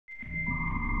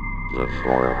The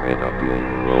formidable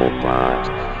robot.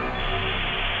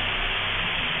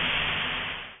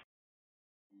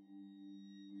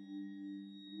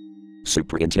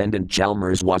 Superintendent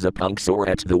Chalmers was a punxsutawney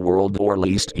at the world, or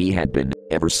least he had been,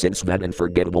 ever since that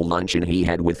unforgettable luncheon he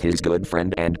had with his good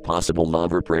friend and possible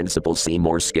lover Principal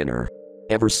Seymour Skinner.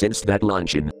 Ever since that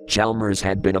luncheon, Chalmers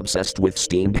had been obsessed with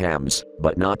steamed hams,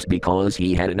 but not because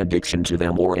he had an addiction to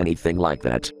them or anything like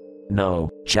that. No,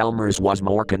 Chalmers was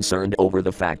more concerned over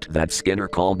the fact that Skinner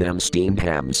called them steamed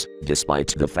hams,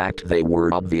 despite the fact they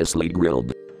were obviously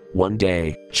grilled. One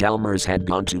day, Chalmers had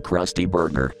gone to Krusty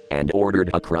Burger and ordered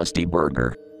a Krusty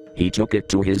Burger. He took it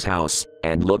to his house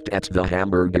and looked at the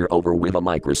hamburger over with a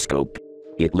microscope.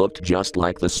 It looked just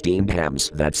like the steamed hams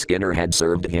that Skinner had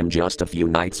served him just a few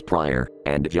nights prior,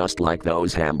 and just like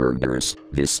those hamburgers,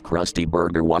 this Krusty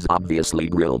Burger was obviously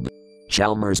grilled.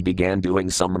 Chalmers began doing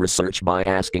some research by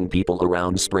asking people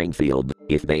around Springfield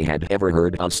if they had ever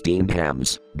heard of steamed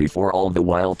hams, before all the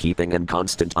while keeping a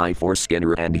constant eye for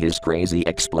Skinner and his crazy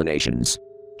explanations.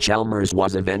 Chalmers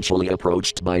was eventually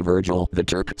approached by Virgil the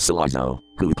Turk Salazzo,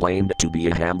 who claimed to be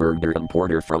a hamburger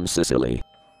importer from Sicily.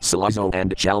 Salazzo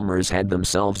and Chalmers had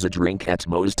themselves a drink at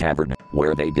Moe's Tavern,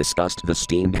 where they discussed the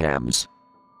steamed hams.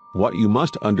 What you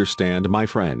must understand, my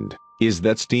friend, is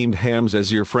that steamed hams,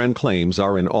 as your friend claims,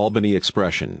 are an Albany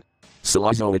expression.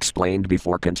 Salazzo explained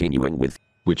before continuing with,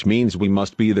 which means we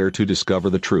must be there to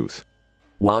discover the truth.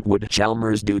 What would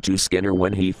Chalmers do to Skinner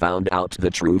when he found out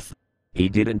the truth? He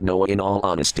didn't know, in all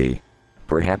honesty.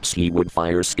 Perhaps he would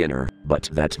fire Skinner, but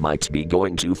that might be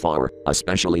going too far,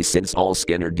 especially since all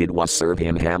Skinner did was serve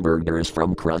him hamburgers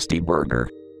from Krusty Burger.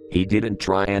 He didn't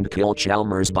try and kill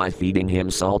Chalmers by feeding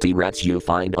him salty rats you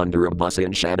find under a bus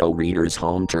in Shadow Reader's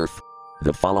home turf.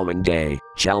 The following day,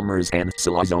 Chalmers and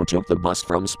Salazzo took the bus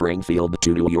from Springfield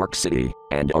to New York City,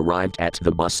 and arrived at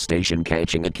the bus station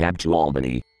catching a cab to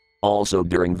Albany. Also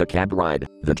during the cab ride,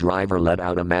 the driver let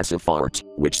out a massive fart,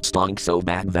 which stunk so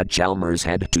bad that Chalmers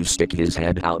had to stick his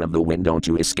head out of the window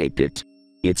to escape it.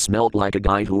 It smelled like a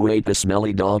guy who ate a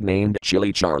smelly dog named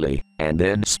Chili Charlie, and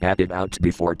then spat it out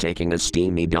before taking a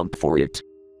steamy dump for it.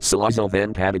 Salazzo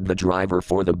then patted the driver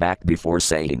for the back before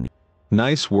saying,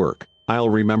 "Nice work, I'll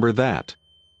remember that."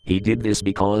 He did this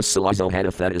because Salazzo had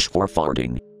a fetish for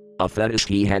farting. A fetish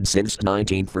he had since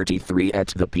 1933 at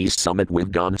the Peace Summit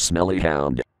with Gun Smelly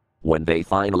Hound. When they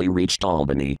finally reached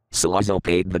Albany, Salazzo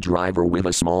paid the driver with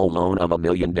a small loan of $1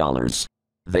 million.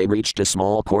 They reached a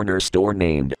small corner store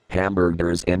named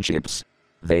Hamburgers and Chips.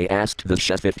 They asked the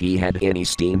chef if he had any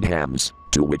steamed hams,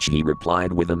 to which he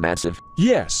replied with a massive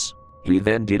yes. He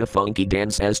then did a funky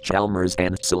dance as Chalmers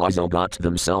and Salazzo got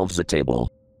themselves a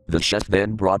table. The chef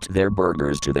then brought their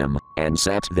burgers to them, and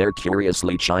sat there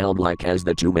curiously childlike as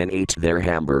the two men ate their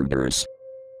hamburgers.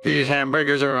 "These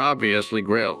hamburgers are obviously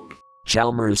grilled,"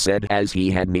 Chalmers said as he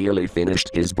had nearly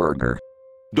finished his burger.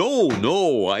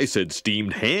 No, I said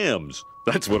steamed hams.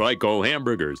 That's what I call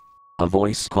hamburgers. A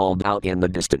voice called out in the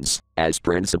distance, as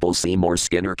Principal Seymour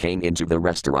Skinner came into the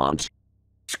restaurant.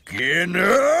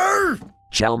 "Skinner!"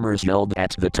 Chalmers yelled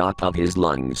at the top of his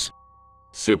lungs.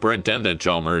 "Superintendent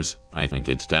Chalmers, I think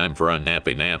it's time for a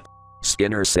nappy nap,"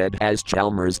 Skinner said as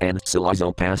Chalmers and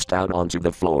Salazzo passed out onto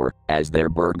the floor, as their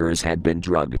burgers had been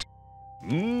drugged.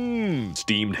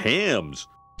 Steamed hams,"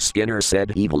 Skinner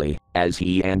said evilly, as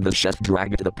he and the chef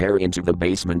dragged the pair into the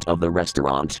basement of the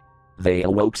restaurant. They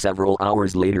awoke several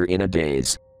hours later in a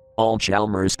daze. All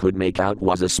Chalmers could make out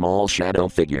was a small shadow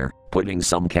figure, putting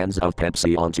some cans of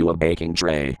Pepsi onto a baking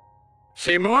tray.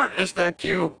 "Seymour, is that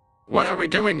you? What are we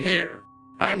doing here?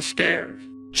 I'm scared."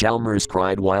 Chalmers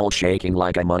cried while shaking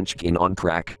like a munchkin on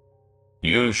crack.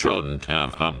 "You shouldn't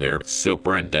have come here,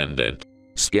 Superintendent,"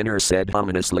 Skinner said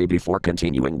ominously before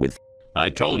continuing with, "I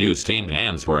told you steamed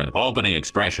hams were an Albany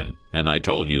expression, and I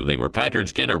told you they were patterned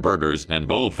Skinner burgers and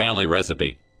bold family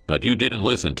recipe, but you didn't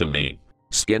listen to me,"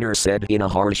 Skinner said in a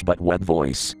harsh but wet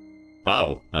voice.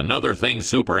 "Oh, another thing,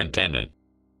 Superintendent,"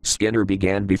 Skinner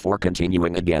began before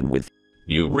continuing again with,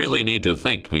 "you really need to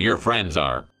think who your friends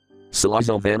are."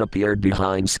 Salazzo then appeared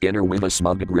behind Skinner with a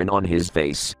smug grin on his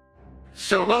face.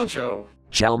 "Salazzo!"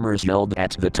 Chalmers yelled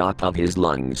at the top of his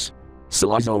lungs.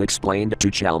 Salazzo explained to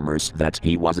Chalmers that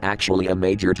he was actually a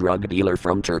major drug dealer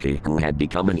from Turkey who had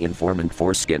become an informant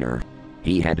for Skinner.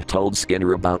 He had told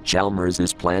Skinner about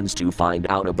Chalmers' plans to find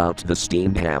out about the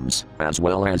steamed hams, as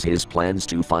well as his plans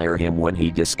to fire him when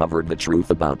he discovered the truth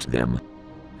about them.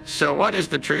 "So what is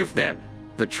the truth then?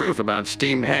 The truth about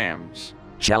steamed hams?"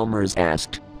 Chalmers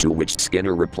asked, to which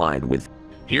Skinner replied with,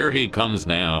 "Here he comes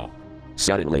now."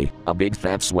 Suddenly, a big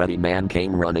fat sweaty man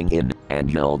came running in,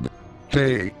 and yelled,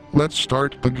 "Hey, let's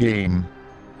start the game."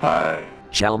 "Hi,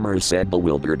 Chalmers said,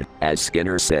 bewildered, as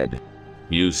Skinner said.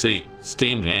 You see,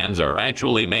 steamed hams are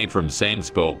actually made from same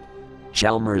spoke.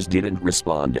 Chalmers didn't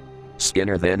respond.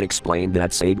 Skinner then explained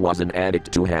that Sabe was an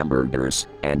addict to hamburgers,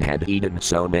 and had eaten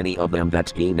so many of them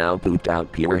that he now pooped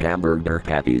out pure hamburger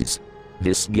patties.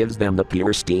 This gives them the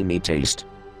pure steamy taste.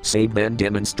 Sabe then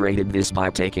demonstrated this by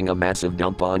taking a massive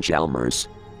dump on Chalmers.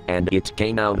 And it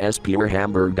came out as pure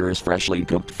hamburgers freshly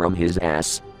cooked from his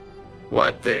ass.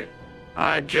 What the?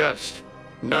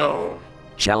 No.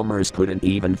 Chalmers couldn't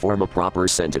even form a proper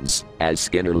sentence, as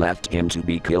Skinner left him to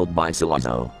be killed by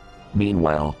Salazzo.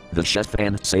 Meanwhile, the chef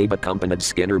and Sabe accompanied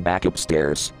Skinner back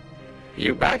upstairs.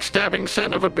 You backstabbing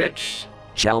son of a bitch.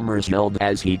 Chalmers yelled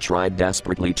as he tried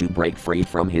desperately to break free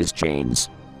from his chains.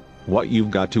 What you've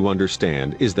got to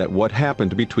understand is that what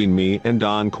happened between me and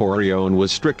Don Corleone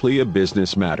was strictly a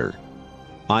business matter.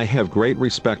 I have great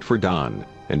respect for Don,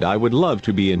 and I would love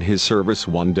to be in his service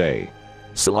one day.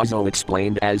 Salazzo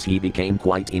explained as he became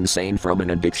quite insane from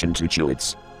an addiction to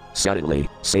chewits. Suddenly,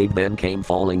 Sabe then came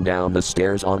falling down the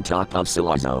stairs on top of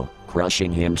Salazzo,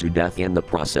 crushing him to death in the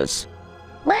process.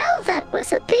 Well, that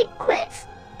was a big quiz.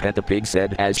 Peppa Pig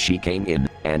said as she came in,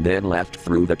 and then left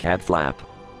through the cat flap.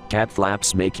 Cat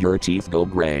flaps make your teeth go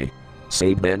gray.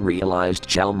 Sabe then realized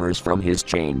Chalmers from his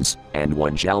chains, and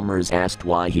when Chalmers asked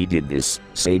why he did this,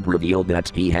 Sabe revealed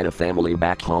that he had a family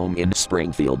back home in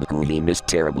Springfield who he missed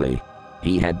terribly.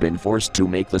 He had been forced to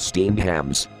make the steamed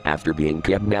hams, after being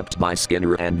kidnapped by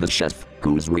Skinner and the chef,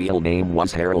 whose real name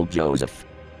was Harold Joseph.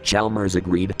 Chalmers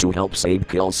agreed to help Sabe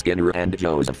kill Skinner and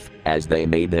Joseph, as they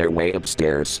made their way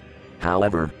upstairs.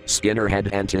 However, Skinner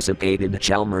had anticipated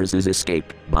Chalmers'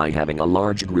 escape by having a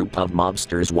large group of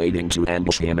mobsters waiting to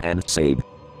ambush him and Sabe.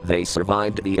 They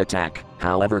survived the attack,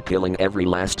 however, killing every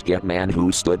last hitman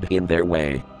who stood in their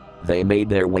way. They made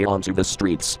their way onto the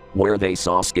streets, where they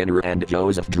saw Skinner and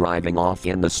Joseph driving off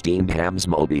in the steamed hams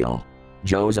mobile.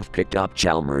 Joseph picked up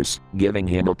Chalmers, giving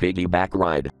him a piggyback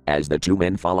ride, as the two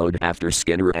men followed after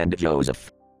Skinner and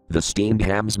Joseph. The steamed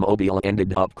hams mobile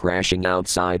ended up crashing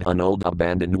outside an old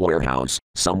abandoned warehouse,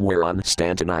 somewhere on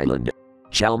Staten Island.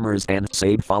 Chalmers and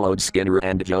Sabe followed Skinner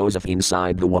and Joseph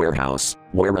inside the warehouse,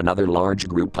 where another large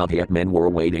group of hitmen were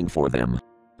waiting for them.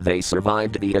 They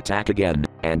survived the attack again,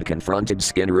 and confronted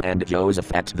Skinner and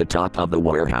Joseph at the top of the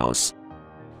warehouse.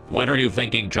 What are you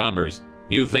thinking, Chalmers?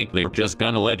 You think they're just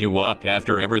gonna let you walk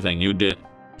after everything you did?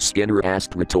 Skinner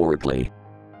asked rhetorically.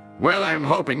 Well, I'm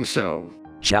hoping so.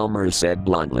 Chalmers said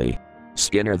bluntly.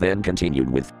 Skinner then continued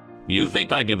with, You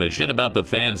think I give a shit about the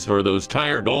fans or those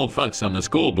tired old fucks on the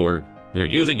school board? They're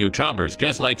using you, Chalmers,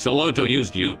 just like Solotto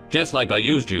used you, just like I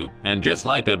used you, and just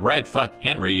like that rat fuck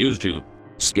Henry used you.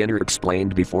 Skinner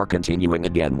explained before continuing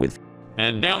again with,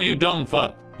 And now you dumb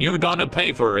fuck, you're gonna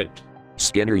pay for it.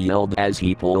 Skinner yelled as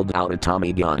he pulled out a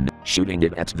Tommy gun, shooting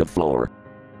it at the floor.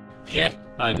 Shit,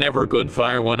 I never could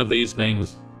fire one of these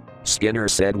things. Skinner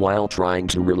said while trying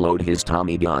to reload his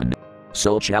Tommy gun.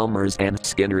 So Chalmers and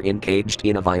Skinner engaged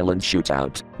in a violent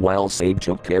shootout, while Sabe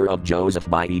took care of Joseph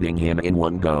by eating him in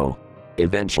one go.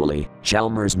 Eventually,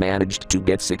 Chalmers managed to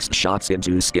get 6 shots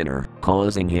into Skinner,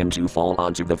 causing him to fall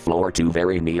onto the floor to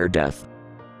very near death.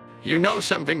 You know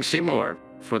something, Seymour?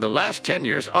 For the last 10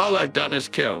 years all I've done is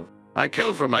kill. I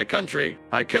kill for my country,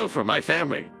 I kill for my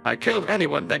family, I killed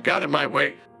anyone that got in my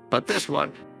way. But this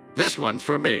one's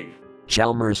for me.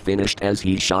 Chalmers finished as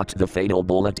he shot the fatal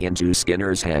bullet into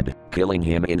Skinner's head, killing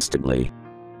him instantly.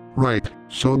 Right,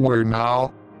 so where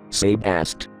now? Sabe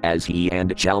asked, as he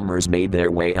and Chalmers made their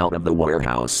way out of the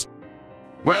warehouse.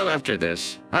 Well, after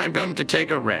this, I'm going to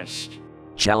take a rest.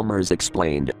 Chalmers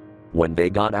explained. When they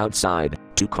got outside,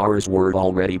 2 cars were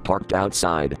already parked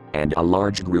outside, and a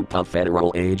large group of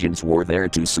federal agents were there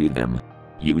to see them.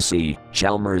 You see,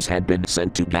 Chalmers had been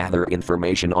sent to gather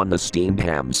information on the steamed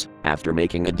hams, after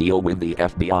making a deal with the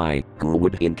FBI, who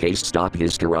would in case stop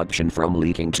his corruption from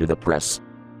leaking to the press.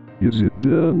 Is it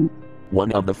done?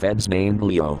 One of the feds named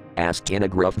Leo asked in a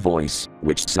gruff voice,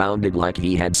 which sounded like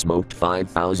he had smoked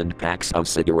 5,000 packs of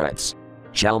cigarettes.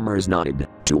 Chalmers nodded,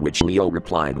 to which Leo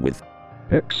replied with,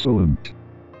 Excellent.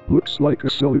 Looks like a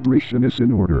celebration is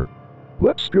in order.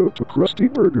 Let's go to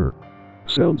Krusty Burger.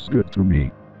 Sounds good to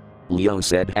me. Leo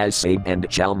said as Sabe and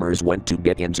Chalmers went to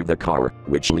get into the car,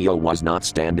 which Leo was not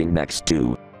standing next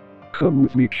to. Come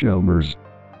with me, Chalmers.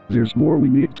 There's more we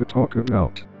need to talk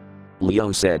about.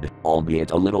 Leo said,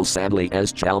 albeit a little sadly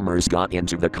as Chalmers got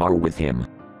into the car with him.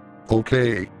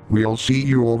 Okay, we'll see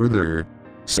you over there.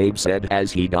 Sabe said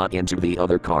as he got into the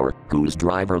other car, whose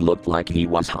driver looked like he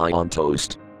was high on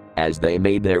toast. As they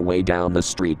made their way down the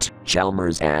street,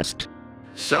 Chalmers asked,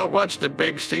 So what's the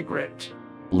big secret?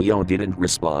 Leo didn't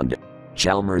respond.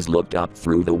 Chalmers looked up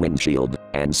through the windshield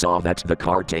and saw that the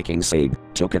car taking Sade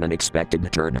took an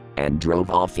unexpected turn and drove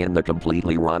off in the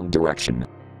completely wrong direction.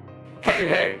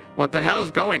 Hey, what the hell's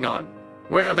going on?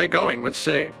 Where are they going with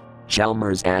Sade?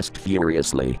 Chalmers asked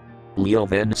furiously. Leo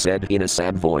then said in a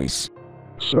sad voice,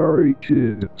 Sorry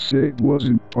kid, Sade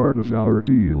wasn't part of our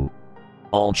deal.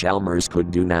 All Chalmers could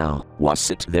do now was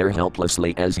sit there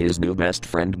helplessly as his new best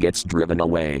friend gets driven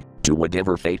away to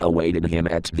whatever fate awaited him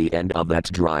at the end of that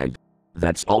drive.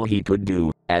 That's all he could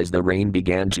do, as the rain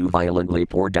began to violently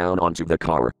pour down onto the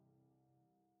car,